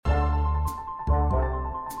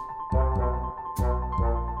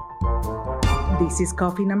This is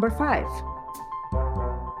coffee number 5.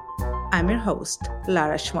 I'm your host,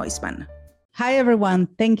 Lara Schmoisman. Hi, everyone.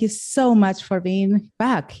 Thank you so much for being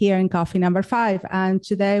back here in coffee number 5. And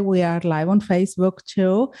today we are live on Facebook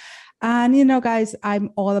too. And guys, I'm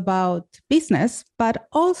all about business, but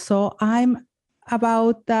also I'm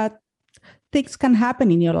about that things can happen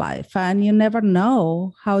in your life and you never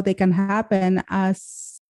know how they can happen.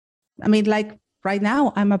 Like right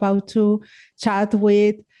now, I'm about to chat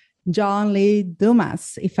with John Lee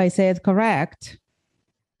Dumas, if I say it correct.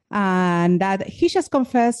 And that he just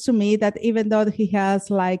confessed to me that even though he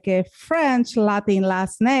has like a French Latin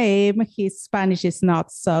last name, his Spanish is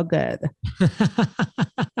not so good.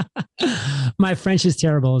 My French is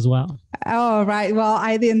terrible as well. Oh, right. Well,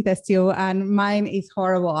 I didn't test you and mine is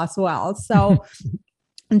horrible as well. So,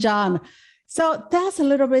 John, so tell us a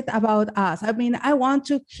little bit about us. I mean, I want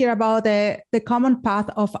to hear about the common path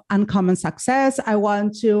of uncommon success. I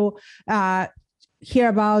want to hear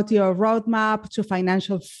about your roadmap to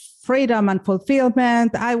financial freedom and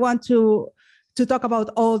fulfillment. I want to talk about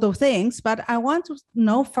all those things, but I want to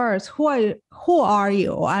know first, who are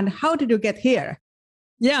you and how did you get here?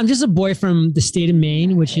 Yeah, I'm just a boy from the state of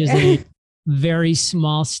Maine, which is a very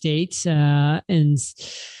small state. And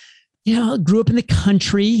grew up in the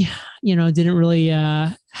country, didn't really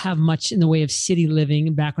have much in the way of city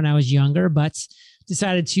living back when I was younger, but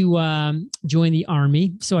decided to join the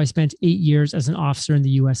Army. So I spent 8 years as an officer in the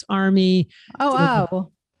U.S. Army. Oh,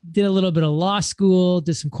 wow. Did a little bit of law school,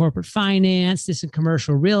 did some corporate finance, did some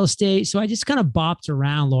commercial real estate. So I just kind of bopped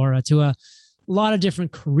around, Laura, to a lot of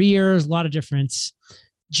different careers, a lot of different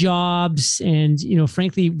jobs, and,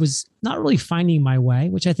 frankly, was not really finding my way,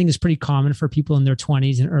 which I think is pretty common for people in their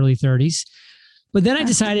 20s and early 30s. But then I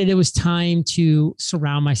decided it was time to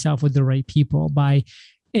surround myself with the right people by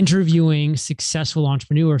interviewing successful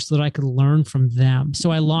entrepreneurs so that I could learn from them.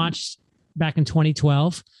 So I launched back in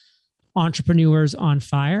 2012, Entrepreneurs on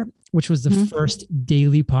Fire, which was the first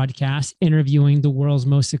daily podcast interviewing the world's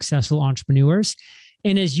most successful entrepreneurs.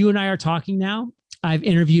 And as you and I are talking now, I've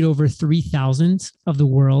interviewed over 3,000 of the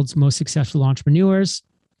world's most successful entrepreneurs.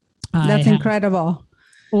 That's incredible.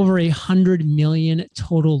 Over 100 million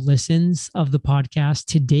total listens of the podcast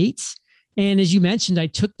to date. And as you mentioned, I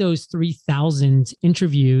took those 3,000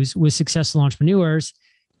 interviews with successful entrepreneurs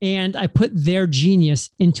and I put their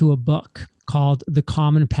genius into a book called The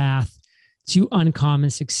Common Path to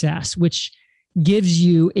Uncommon Success, which gives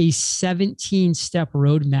you a 17-step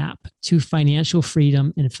roadmap to financial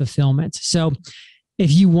freedom and fulfillment. So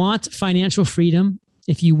if you want financial freedom,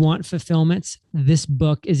 if you want fulfillment, this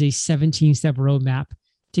book is a 17-step roadmap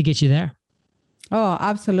to get you there. Oh,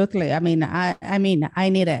 absolutely. I mean, I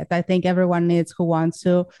need it. I think everyone needs who wants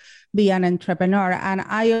to be an entrepreneur. And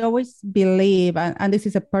I always believe, and this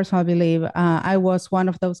is a personal belief, I was one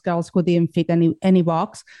of those girls who didn't fit any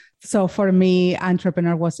box. So for me,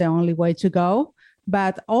 entrepreneur was the only way to go.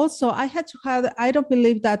 But also I don't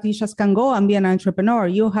believe that you just can go and be an entrepreneur.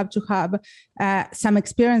 You have to have some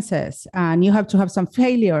experiences and you have to have some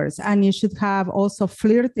failures, and you should have also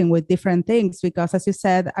flirting with different things, because as you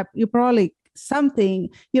said, you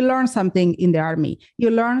learn something in the Army,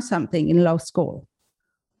 you learn something in law school.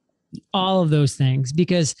 All of those things,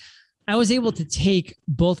 because I was able to take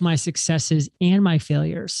both my successes and my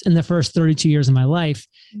failures in the first 32 years of my life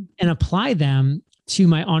and apply them to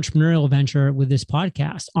my entrepreneurial venture with this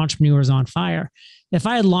podcast, Entrepreneurs on Fire. If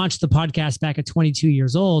I had launched the podcast back at 22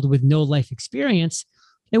 years old with no life experience,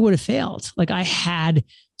 it would have failed. Like, I had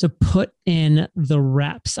to put in the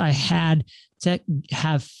reps. I had to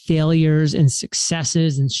have failures and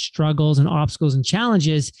successes and struggles and obstacles and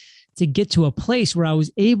challenges to get to a place where I was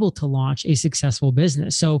able to launch a successful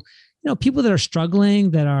business. So, people that are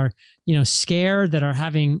struggling, that are, scared, that are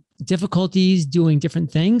having difficulties doing different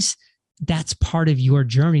things, that's part of your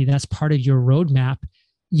journey. That's part of your roadmap.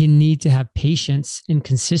 You need to have patience and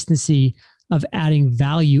consistency of adding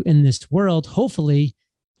value in this world, hopefully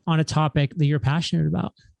on a topic that you're passionate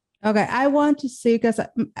about. Okay. I want to see, because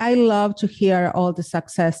I love to hear all the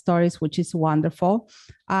success stories, which is wonderful.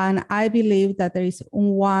 And I believe that there is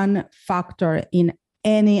one factor in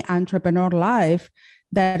any entrepreneur life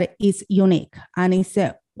that is unique. And it's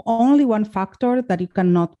only one factor that you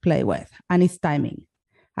cannot play with, and it's timing.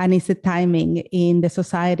 And it's the timing in the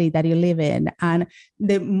society that you live in. And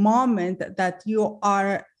the moment that you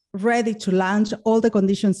are ready to launch, all the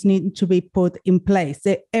conditions need to be put in place.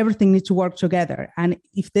 Everything needs to work together. And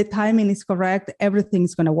if the timing is correct,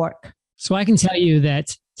 everything's going to work. So I can tell you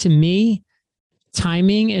that, to me,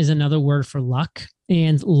 timing is another word for luck.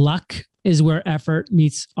 And luck is where effort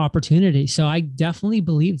meets opportunity. So I definitely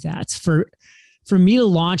believe that. For me to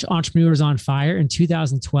launch Entrepreneurs on Fire in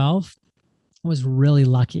 2012, was really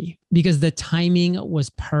lucky because the timing was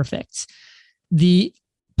perfect. The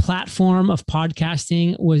platform of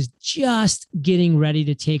podcasting was just getting ready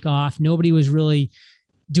to take off. Nobody was really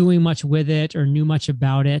doing much with it or knew much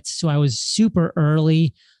about it. So I was super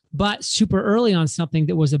early, but super early on something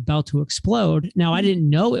that was about to explode. Now, I didn't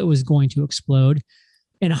know it was going to explode.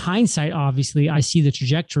 In hindsight, obviously, I see the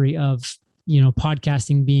trajectory of,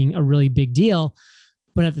 podcasting being a really big deal.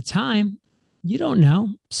 But at the time, you don't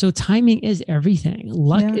know. So timing is everything.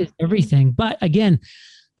 Luck is everything. But again,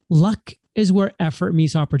 luck is where effort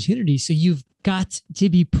meets opportunity. So you've got to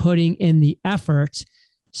be putting in the effort.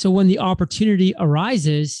 So when the opportunity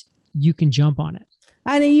arises, you can jump on it.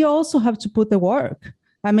 And you also have to put the work.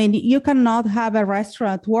 I mean, you cannot have a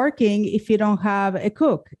restaurant working if you don't have a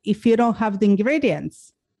cook, if you don't have the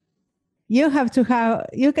ingredients. You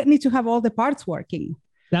need to have all the parts working.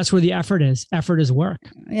 That's where the effort is. Effort is work.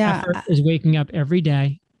 Yeah. Effort is waking up every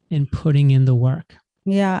day and putting in the work.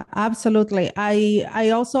 Yeah, absolutely. I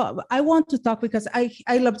want to talk because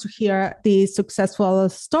I love to hear the successful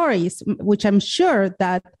stories, which I'm sure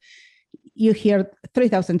that you hear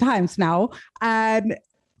 3,000 times now.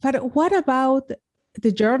 But what about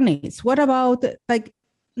the journeys? What about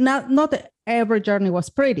not every journey was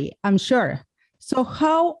pretty, I'm sure. So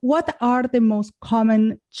what are the most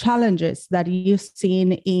common challenges that you've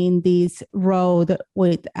seen in this road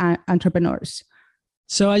with entrepreneurs?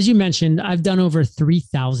 So as you mentioned, I've done over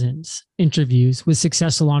 3,000 interviews with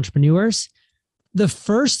successful entrepreneurs. The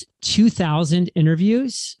first 2,000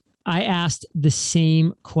 interviews, I asked the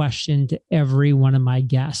same question to every one of my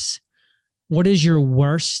guests. What is your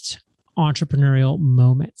worst entrepreneurial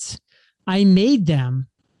moment? I made them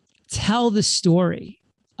tell the story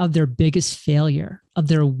of their biggest failure, of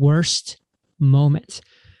their worst moment.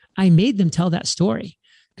 I made them tell that story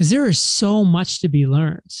because there is so much to be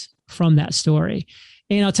learned from that story.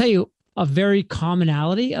 And I'll tell you a very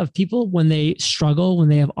commonality of people when they struggle, when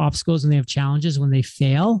they have obstacles, when they have challenges, when they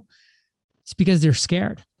fail, it's because they're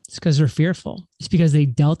scared. It's because they're fearful. It's because they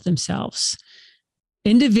doubt themselves.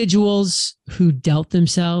 Individuals who doubt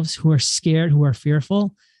themselves, who are scared, who are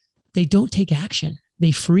fearful, they don't take action.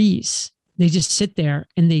 They freeze. They just sit there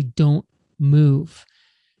and they don't move.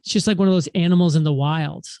 It's just like one of those animals in the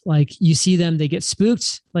wild. Like you see them, they get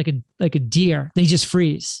spooked like a deer. They just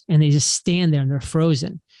freeze and they just stand there and they're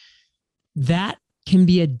frozen. That can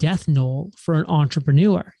be a death knell for an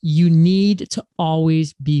entrepreneur. You need to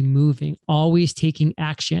always be moving, always taking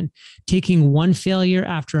action, taking one failure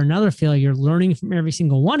after another failure, learning from every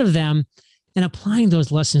single one of them and applying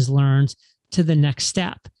those lessons learned to the next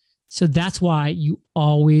step. So that's why you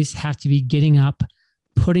always have to be getting up,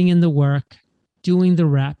 putting in the work, doing the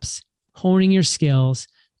reps, honing your skills,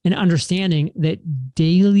 and understanding that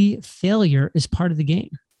daily failure is part of the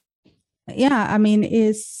game. Yeah, I mean,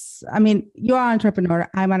 you're an entrepreneur.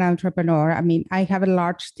 I'm an entrepreneur. I mean, I have a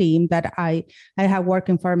large team that I have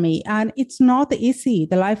working for me, and it's not easy.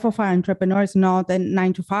 The life of an entrepreneur is not a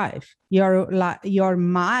 9 to 5. Your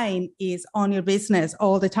mind is on your business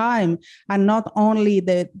all the time, and not only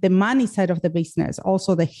the money side of the business,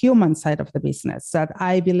 also the human side of the business. That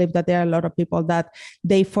I believe that there are a lot of people that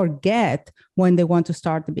they forget when they want to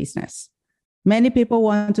start the business. Many people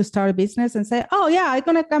want to start a business and say, oh, yeah, I'm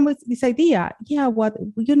going to come with this idea. Yeah, what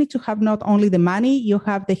you need to have not only the money, you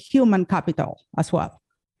have the human capital as well.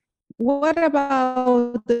 What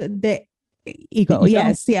about the ego?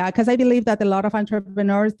 Yes, yeah, because I believe that a lot of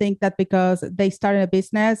entrepreneurs think that because they started a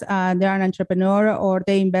business and they're an entrepreneur or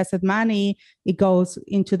they invested money, it goes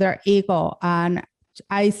into their ego. And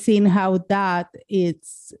I've seen how that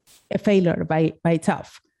is a failure by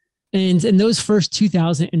itself. And in those first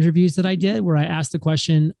 2,000 interviews that I did, where I asked the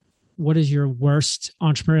question, what is your worst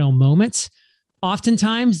entrepreneurial moments?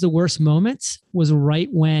 Oftentimes the worst moments was right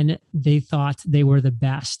when they thought they were the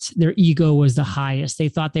best. Their ego was the highest. They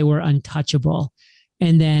thought they were untouchable.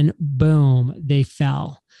 And then boom, they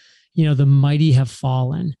fell. The mighty have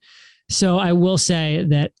fallen. So I will say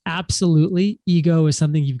that absolutely ego is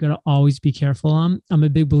something you've got to always be careful on. I'm a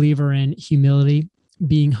big believer in humility,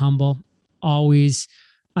 being humble, always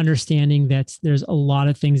understanding that there's a lot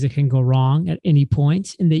of things that can go wrong at any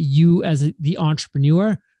point, and that you as the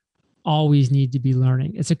entrepreneur always need to be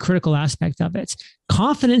learning. It's a critical aspect of it.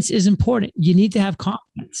 Confidence is important. You need to have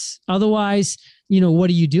confidence. Otherwise, what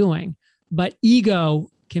are you doing? But ego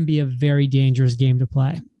can be a very dangerous game to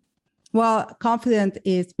play. Well, confidence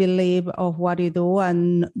is believe of what you do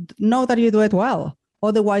and know that you do it well.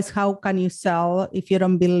 Otherwise, how can you sell if you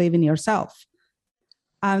don't believe in yourself?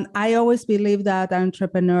 And I always believe that an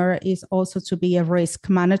entrepreneur is also to be a risk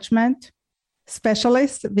management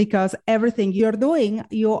specialist, because everything you're doing,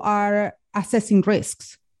 you are assessing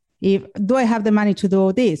risks. If do I have the money to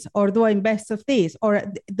do this, or do I invest of this, or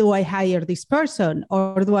do I hire this person,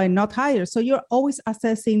 or do I not hire? So you're always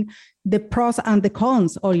assessing the pros and the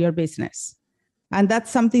cons of your business. And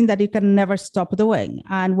that's something that you can never stop doing.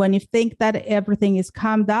 And when you think that everything is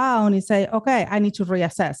calmed down, you say, okay, I need to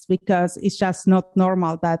reassess, because it's just not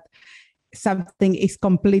normal that something is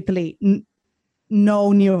completely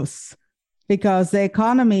no news, because the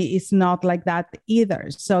economy is not like that either.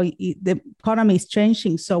 So the economy is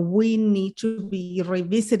changing. So we need to be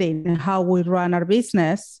revisiting how we run our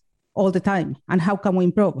business all the time, and how can we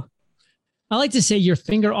improve. I like to say your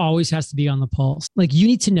finger always has to be on the pulse. Like, you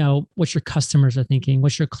need to know what your customers are thinking,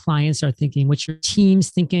 what your clients are thinking, what your team's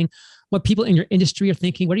thinking, what people in your industry are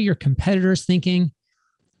thinking, what are your competitors thinking.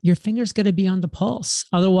 Your finger's going to be on the pulse.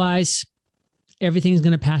 Otherwise, everything's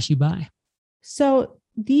going to pass you by. So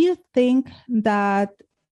do you think that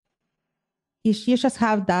if you just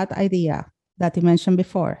have that idea that you mentioned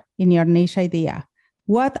before in your niche idea,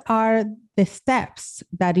 what are the steps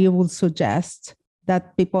that you would suggest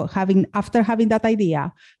that people after having that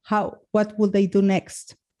idea, what will they do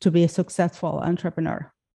next to be a successful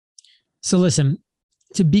entrepreneur? So listen,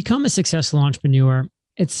 to become a successful entrepreneur,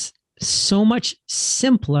 it's so much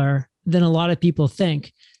simpler than a lot of people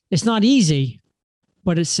think. It's not easy,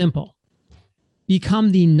 but it's simple.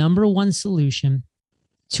 Become the number one solution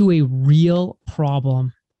to a real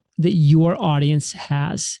problem that your audience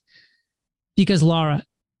has. Because Laura,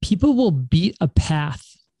 people will beat a path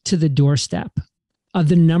to the doorstep of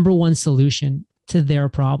the number one solution to their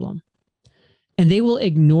problem. And they will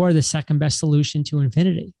ignore the second best solution to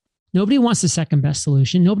infinity. Nobody wants the second best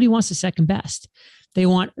solution. Nobody wants the second best. They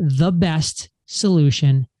want the best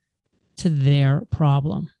solution to their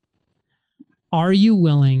problem. Are you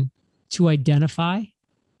willing to identify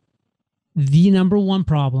the number one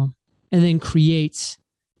problem and then create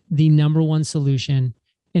the number one solution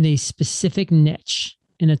in a specific niche,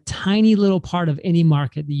 in a tiny little part of any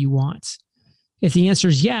market that you want? If the answer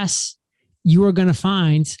is yes, you are going to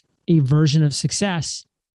find a version of success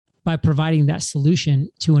by providing that solution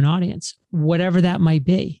to an audience, whatever that might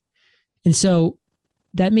be. And so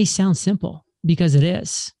that may sound simple, because it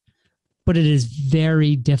is, but it is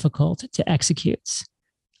very difficult to execute.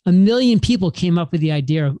 1 million people came up with the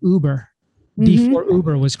idea of Uber before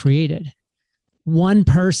Uber was created. One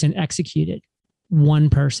person executed. One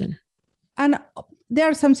person. And there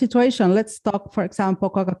are some situations. Let's talk, for example,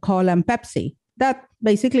 Coca-Cola and Pepsi. That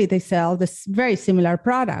basically they sell this very similar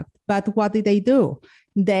product. But what did they do?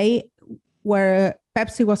 Where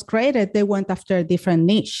Pepsi was created, they went after a different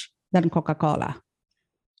niche than Coca-Cola.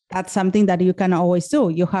 That's something that you can always do.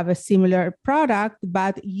 You have a similar product,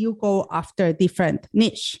 but you go after a different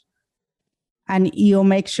niche. And you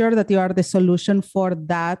make sure that you are the solution for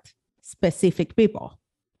that specific people,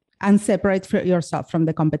 and separate yourself from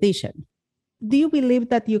the competition. Do you believe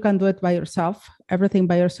that you can do it by yourself, everything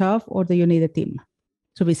by yourself, or do you need a team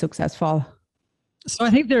to be successful? So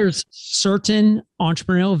I think there's certain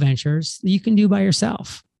entrepreneurial ventures that you can do by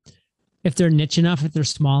yourself. If they're niche enough, if they're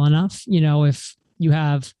small enough, if you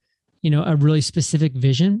have, a really specific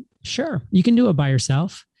vision, sure, you can do it by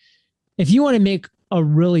yourself. If you want to make a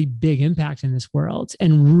really big impact in this world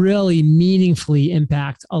and really meaningfully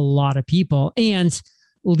impact a lot of people and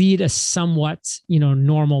lead a somewhat,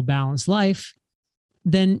 normal, balanced life,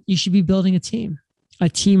 then you should be building a team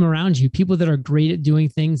around you, people that are great at doing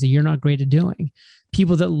things that you're not great at doing,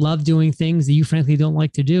 people that love doing things that you frankly don't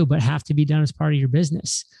like to do, but have to be done as part of your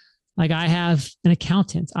business. Like, I have an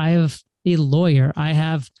accountant, I have a lawyer, I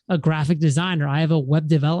have a graphic designer, I have a web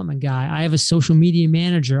development guy, I have a social media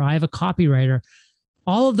manager, I have a copywriter.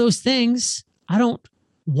 All of those things I don't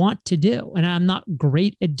want to do, and I'm not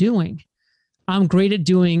great at doing. I'm great at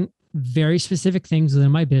doing very specific things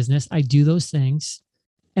within my business. I do those things,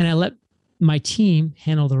 and I let my team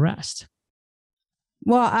handle the rest.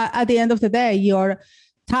 Well, at the end of the day, your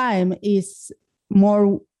time is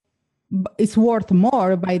worth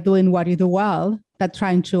more by doing what you do well than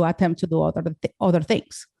trying to attempt to do other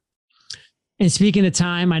things. And speaking of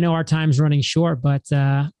time, I know our time's running short, but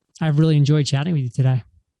I've really enjoyed chatting with you today.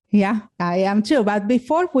 Yeah, I am too. But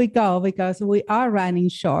before we go, because we are running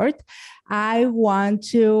short, I want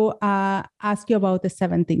to ask you about the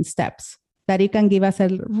 17 steps, that you can give us a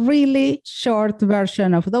really short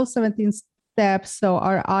version of those 17 steps so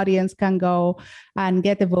our audience can go and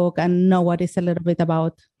get the book and know what it's a little bit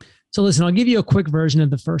about. So listen, I'll give you a quick version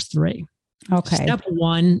of the first 3. Okay. Step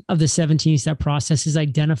 1 of the 17-step process is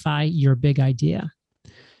identify your big idea.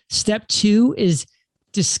 Step 2 is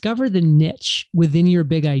discover the niche within your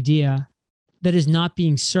big idea that is not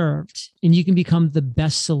being served, and you can become the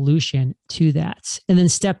best solution to that. And then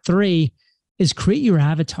step 3 is create your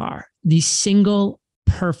avatar, the single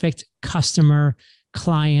perfect customer,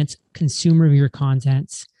 client, consumer of your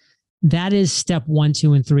content. That is step 1,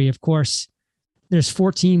 2, and 3. Of course, there's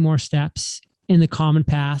 14 more steps in the common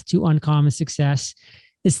path to uncommon success.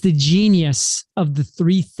 It's the genius of the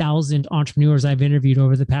 3,000 entrepreneurs I've interviewed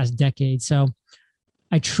over the past decade. So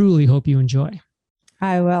I truly hope you enjoy.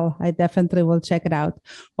 I will. I definitely will check it out.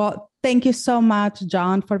 Well, thank you so much,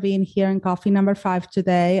 John, for being here in Coffee Number 5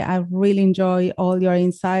 today. I really enjoy all your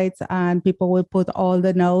insights, and people will put all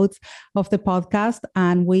the notes of the podcast,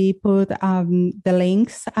 and we put the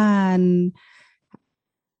links and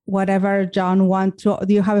whatever John wants to.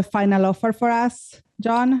 Do you have a final offer for us,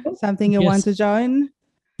 John? Something you want to join?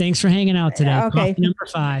 Thanks for hanging out today. Okay. Coffee Number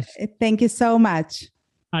 5. Thank you so much.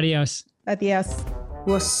 Adios. Adios. It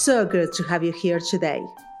was so good to have you here today.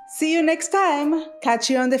 See you next time. Catch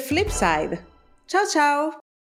you on the flip side. Ciao, ciao.